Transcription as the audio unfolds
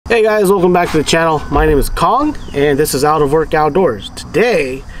Hey guys, welcome back to the channel. My name is Kong and this is Out of Work Outdoors.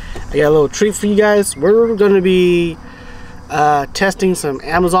 Today I got a little treat for you guys. We're going to be testing some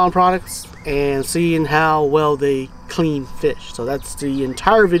Amazon products and seeing how well they clean fish. So that's the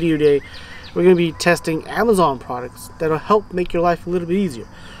entire video today. We're going to be testing Amazon products that'll help make your life a little bit easier.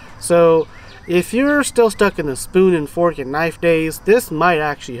 So if you're still stuck in the spoon and fork and knife days, this might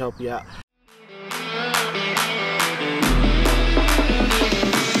actually help you out.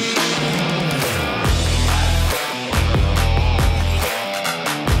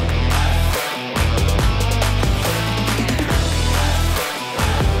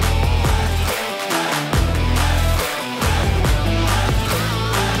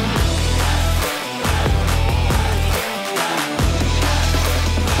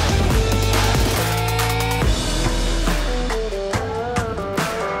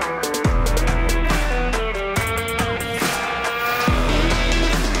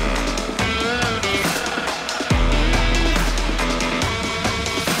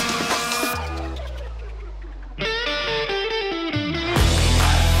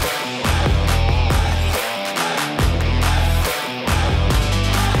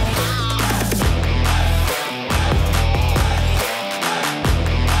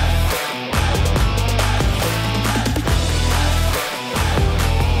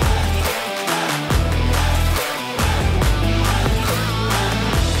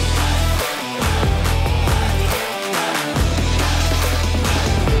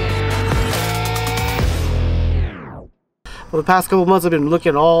 For the past couple months, I've been looking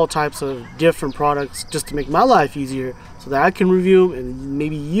at all types of different products just to make my life easier so that I can review them and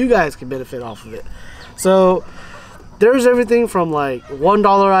maybe you guys can benefit off of it. So there's everything from like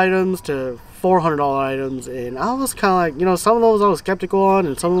 $1 items to $400 items, and I was kind of like, you know, some of those I was skeptical on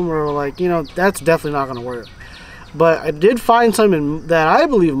and some of them were like, you know, that's definitely not going to work. But I did find some that I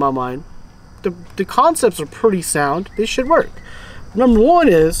believe in my mind, the concepts are pretty sound. They should work. Number one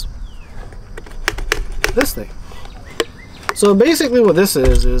is this thing. So basically what this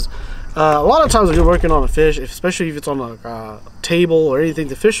is a lot of times when you're working on a fish, especially if it's on a table or anything,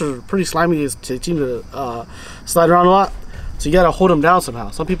 the fish are pretty slimy. They seem to slide around a lot. So you got to hold them down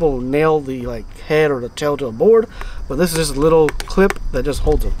somehow. Some people nail the head or the tail to a board, but this is just a little clip that just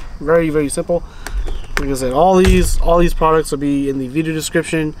holds them. Very, very simple. Like I said, all these products will be in the video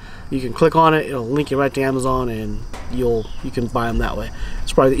description. You can click on it, it'll link you right to Amazon, and you can buy them that way.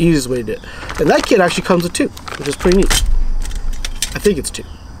 It's probably the easiest way to do it. And that kit actually comes with 2, which is pretty neat. I think it's 2.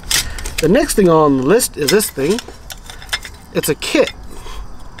 The next thing on the list is this thing. It's a kit.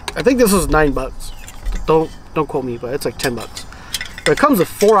 I think this was $9. Don't quote me, but it's like $10. But it comes with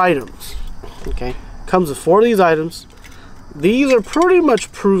 4 items. Okay, comes with 4 of these items. These are pretty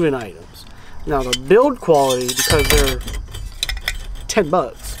much proven items. Now the build quality, because they're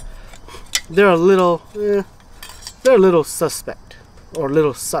 $10, they're a little suspect, or a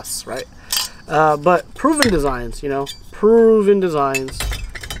little sus, right? But proven designs, you know, proven designs.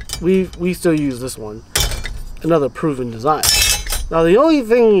 We still use this one, another proven design. Now the only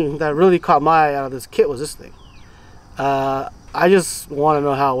thing that really caught my eye out of this kit was this thing. I just want to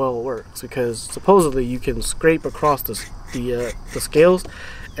know how well it works, because supposedly you can scrape across the scales,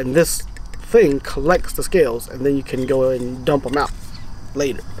 and this thing collects the scales, and then you can go and dump them out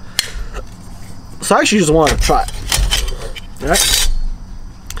later. So I actually just wanted to try it. All right.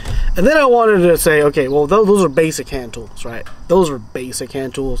 And then I wanted to say, okay, well, those are basic hand tools, right? Those are basic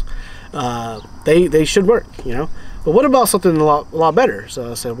hand tools. They should work, you know. But what about something a lot better?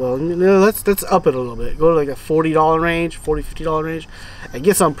 So I said, well, you know, let's up it a little bit. Go to like a $40 range, $50 range, and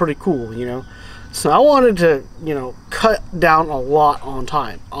get something pretty cool, you know. So I wanted to, you know, cut down a lot on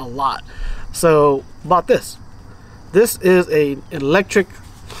time, a lot. So bought this. This is an electric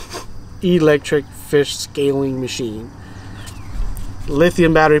fish scaling machine.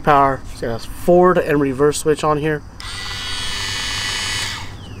 Lithium battery power. It's got a forward and reverse switch on here.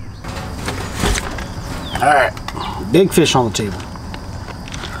 Alright, big fish on the table.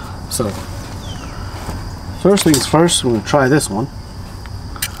 So first things first, we're going to try this one.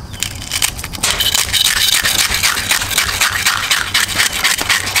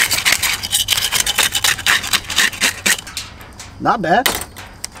 Not bad.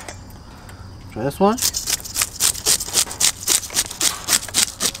 Try this one.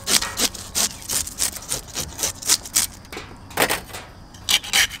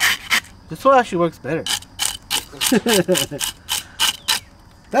 This one actually works better.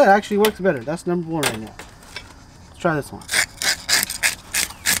 That actually works better. That's number 1 right now. Let's try this one.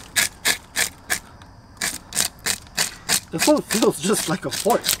 This one feels just like a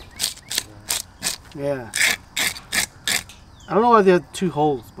fork. Yeah. I don't know why they have 2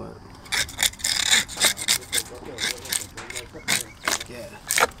 holes, but yeah,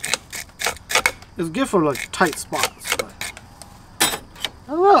 it's good for like tight spots. But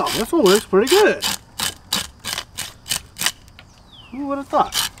I don't know. This one works pretty good. Who would have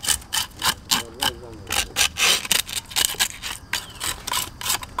thought?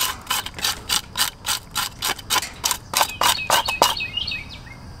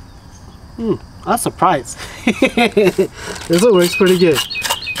 I'm surprised. This one works pretty good.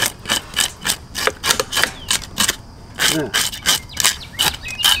 Yeah.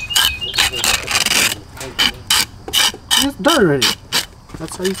 It's done already.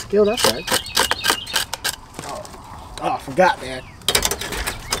 That's how you scale that side. Oh, I forgot, man.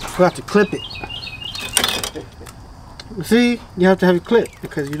 I forgot to clip it. See, you have to have it clipped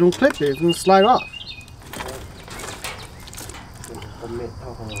because you don't clip it, it's gonna slide off.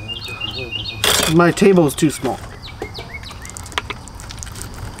 My table is too small.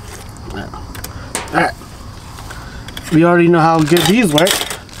 Alright. We already know how good these work.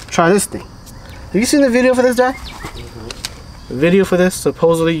 Try this thing. Have you seen the video for this, Dad? The video for this,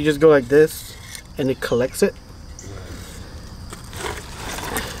 supposedly you just go like this and it collects it.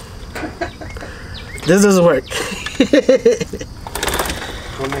 This doesn't work.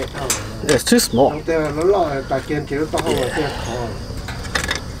 It's too small. Oh.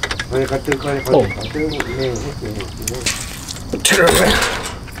 Turn around.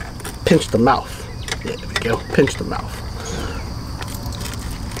 Pinch the mouth. Yeah, there we go. Pinch the mouth.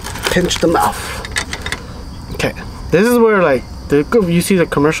 Pinch the mouth. Okay. This is where like you see the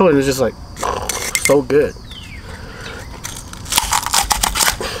commercial and it's just like so good.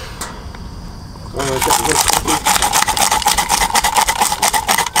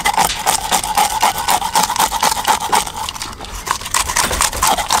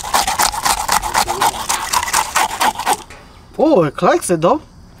 Oh, it collects it though.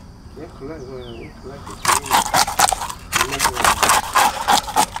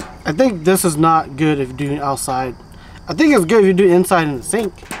 I think this is not good if you're doing it outside. I think it's good if you do it inside in the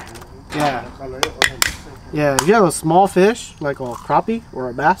sink. Yeah. Yeah, if you have a small fish, like a crappie or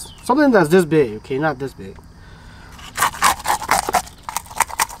a bass, something that's this big, okay, not this big.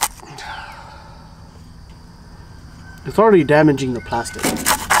 It's already damaging the plastic.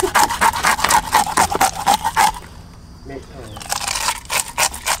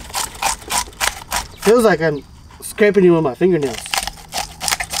 Feels like I'm scraping it with my fingernails.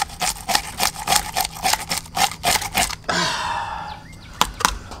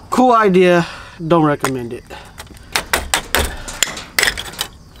 Cool idea, don't recommend it.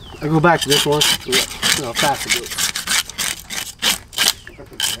 I go back to this one, see how fast it goes.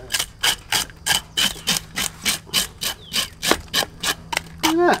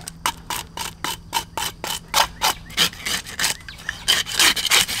 Look at that.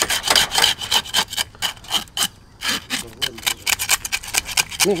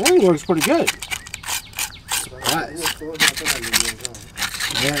 Yeah, that thing works pretty good. Nice.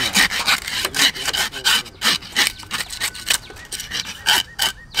 Yeah.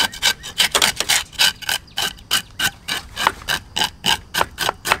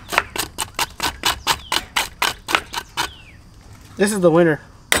 This is the winner,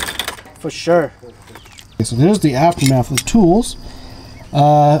 for sure. Okay, so there's the aftermath of the tools.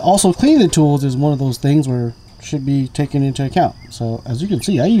 Also, cleaning the tools is one of those things where should be taken into account. So as you can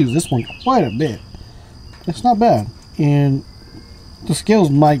see, I use this one quite a bit. It's not bad, and the scales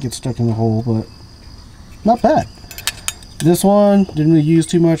might get stuck in the hole, but not bad. This one didn't really use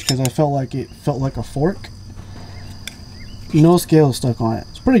too much because I felt like it felt like a fork. No scales stuck on it.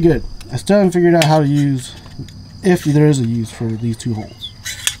 It's pretty good. I still haven't figured out how to use, if there is a use for these 2 holes.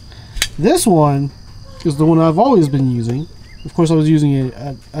 This one is the one I've always been using. Of course, I was using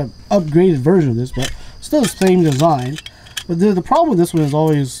an upgraded version of this, but still the same design. But the problem with this one is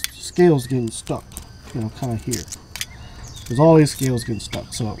always scales getting stuck, you know, kind of here. There's always scales getting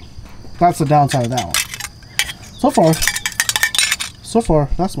stuck, so that's the downside of that one. So far,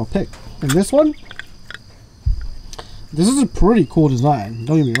 that's my pick. And this one, this is a pretty cool design.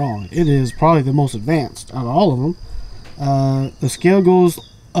 Don't get me wrong; it is probably the most advanced out of all of them. The scale goes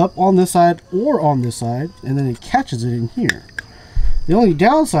up on this side or on this side, and then it catches it in here. The only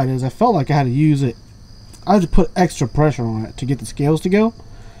downside is I felt like I had to use it. I had to put extra pressure on it to get the scales to go.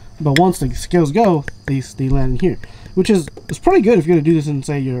 But once the scales go, they land in here, which is pretty good if you're gonna do this in,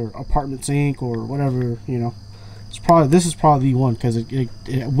 say, your apartment sink or whatever. You know, this is probably the one because it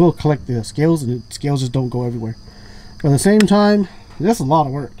will collect the scales, and the scales just don't go everywhere. But at the same time, this is a lot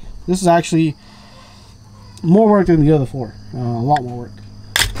of work. This is actually more work than the other 4. A lot more work.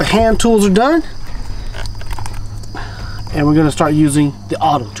 The hand tools are done. and we're gonna start using the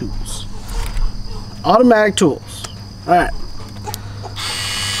auto tools. Automatic tools. All right.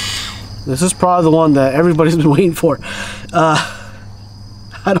 This is probably the one that everybody's been waiting for. I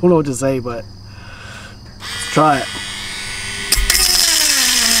don't know what to say, but let's try it.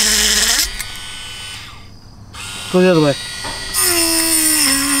 Go the other way.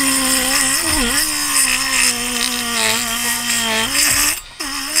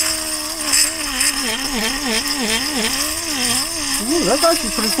 Ooh, that's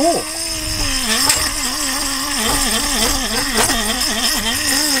actually pretty cool.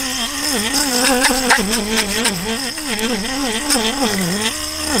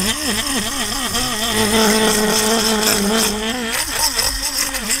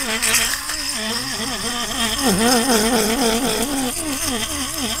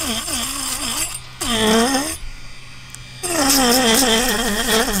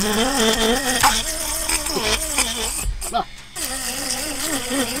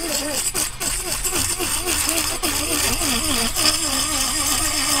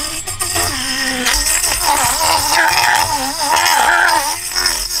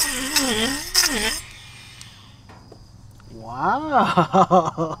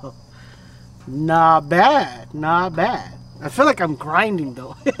 Wow. Not bad, not bad. I feel like I'm grinding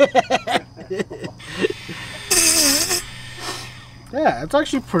though. Yeah, it's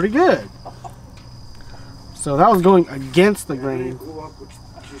actually pretty good. So that was going against the grain.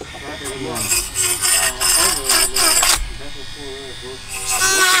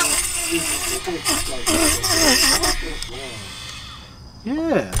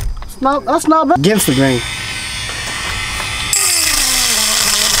 Yeah, that's not bad. Against the grain.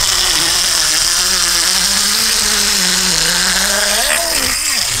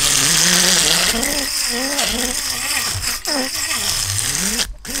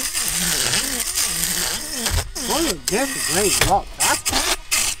 Going against the grain is a lot faster,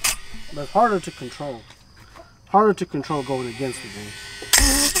 but it's harder to control. Harder to control going against the grain.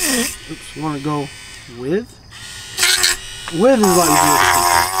 Oops, you want to go with? With is a lot easier to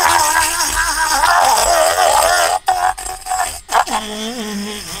control.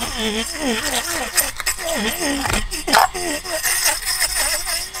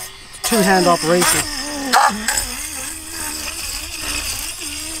 Two-hand operation.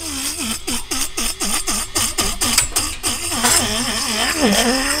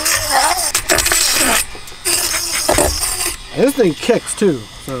 This thing kicks too,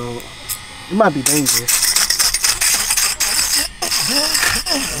 so it might be dangerous.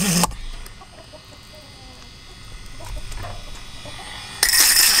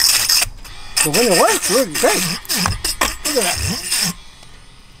 But when it works, it works great. Look at that.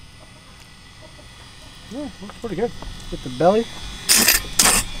 Yeah, looks pretty good. Get the belly.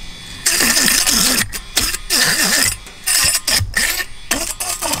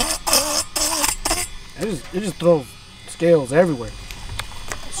 It just throws scales everywhere.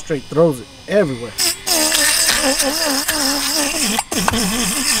 Straight throws it everywhere.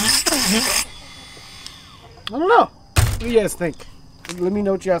 I don't know. What do you guys think? Let me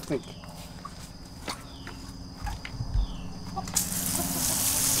know what you guys think.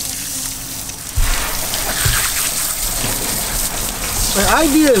 The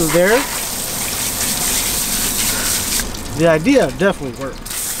idea is there. The idea definitely works.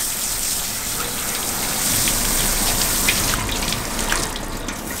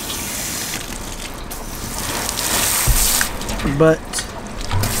 But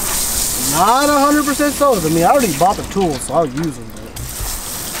not 100% sold. I mean, I already bought the tools, so I'll use them. But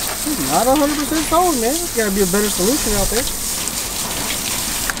not 100% sold, man. There's gotta be a better solution out there.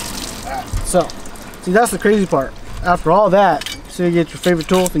 So, see, that's the crazy part. After all that, so you get your favorite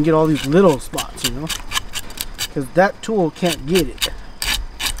tools and get all these little spots, you know, because that tool can't get it.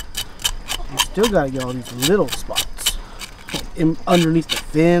 You still gotta get all these little spots underneath the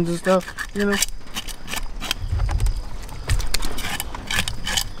fins and stuff, you know.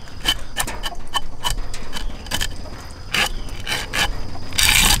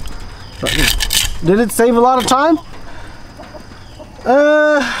 Did it save a lot of time?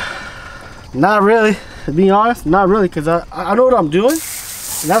 Not really. To be honest, not really, because I know what I'm doing,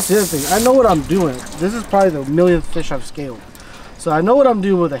 and that's the other thing. I know what I'm doing. This is probably the millionth fish I've scaled, so I know what I'm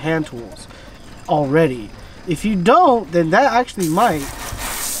doing with the hand tools already. If you don't, then that actually might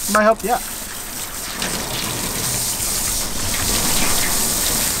help you out.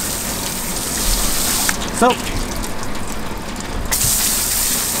 So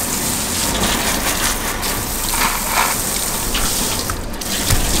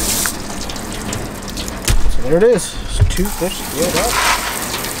there it is. Just 2 fish scaled up.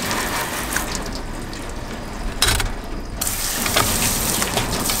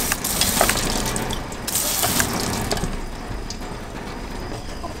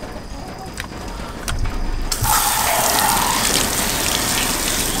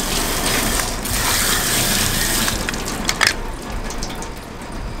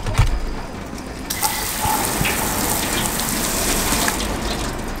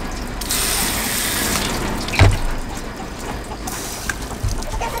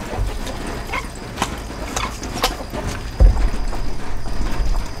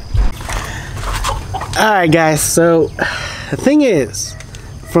 Alright guys, so the thing is,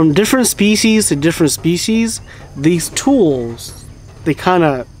 from different species to different species, these tools, they kind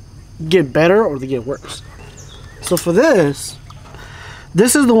of get better or they get worse. So for this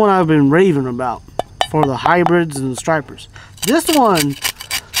is the one I've been raving about for the hybrids and the stripers. This one,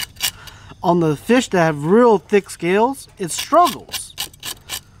 on the fish that have real thick scales, it struggles.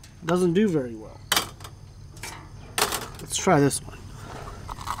 Doesn't do very well. Let's try this one.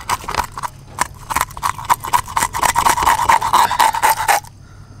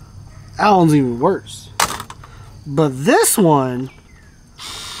 That one's even worse. But this one,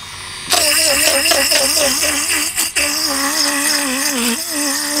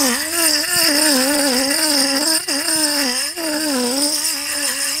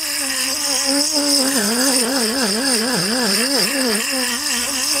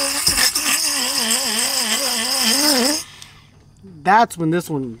 that's when this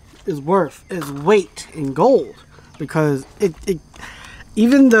one is worth its weight in gold, because it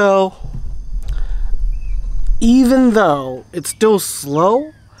even though it's still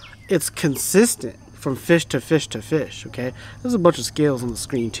slow, it's consistent from fish to fish to fish. Okay, there's a bunch of scales on the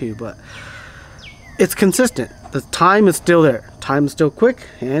screen too, but it's consistent. The time is still there. Time is still quick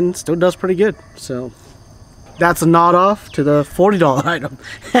and still does pretty good. So that's a nod off to the $40 item.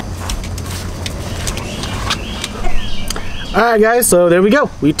 Alright guys, so there we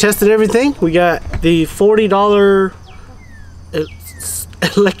go. We tested everything. We got the $40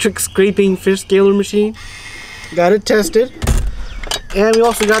 electric scraping fish scaler machine. Got it tested. And we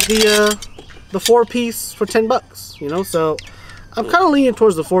also got the 4-piece for 10 bucks, you know. So I'm kind of leaning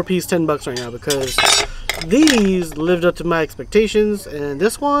towards the 4-piece 10 bucks right now, because these lived up to my expectations, and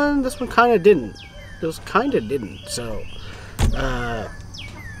this one kind of didn't. So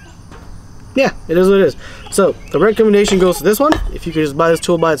yeah, it is what it is. So the recommendation goes to this one. If you could just buy this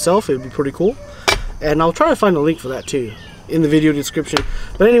tool by itself, it would be pretty cool. And I'll try to find a link for that too in the video description.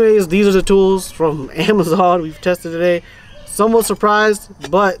 But anyways, these are the tools from Amazon we've tested today. Somewhat surprised,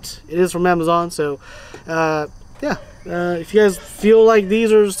 but it is from Amazon. So yeah, if you guys feel like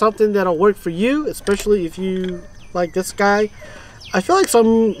these are something that'll work for you, especially if you like this guy, I feel like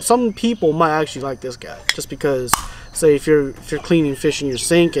some people might actually like this guy, just because, say if you're cleaning fish in your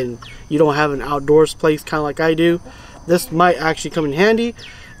sink and you don't have an outdoors place kind of like I do, this might actually come in handy.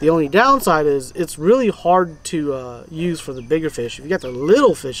 The only downside is it's really hard to use for the bigger fish. If you got the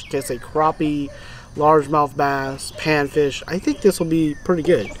little fish, you can say crappie, largemouth bass, panfish, I think this will be pretty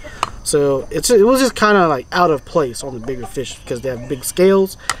good. So it was just kind of like out of place on the bigger fish because they have big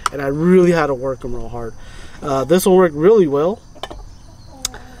scales, and I really had to work them real hard. This one worked really well.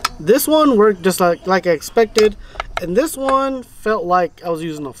 This one worked just like I expected, and this one felt like I was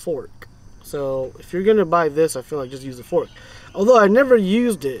using a fork. So if you're gonna buy this, I feel like just use a fork. Although I never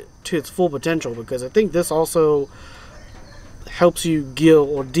used it to its full potential, because I think this also helps you gill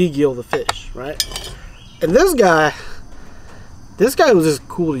or de-gill the fish, right? And this guy was just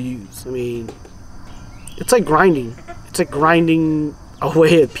cool to use. I mean, it's like grinding. It's like grinding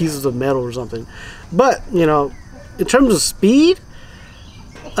away at pieces of metal or something. But, you know, in terms of speed,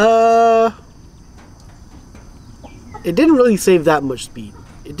 it didn't really save that much speed.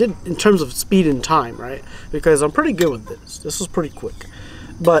 It did in terms of speed and time, right? Because I'm pretty good with this. This was pretty quick.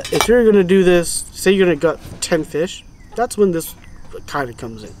 But if you're gonna do this, say you're gonna gut 10 fish, that's when this kind of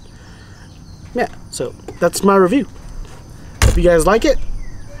comes in. Yeah, so that's my review. Hope you guys like it,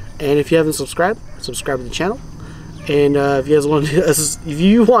 and if you haven't subscribed, subscribe to the channel. And if you guys want us, if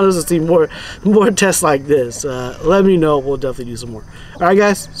you want us to see more tests like this, let me know. We'll definitely do some more. All right,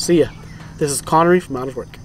 guys. See ya. This is Connery from Out of Work.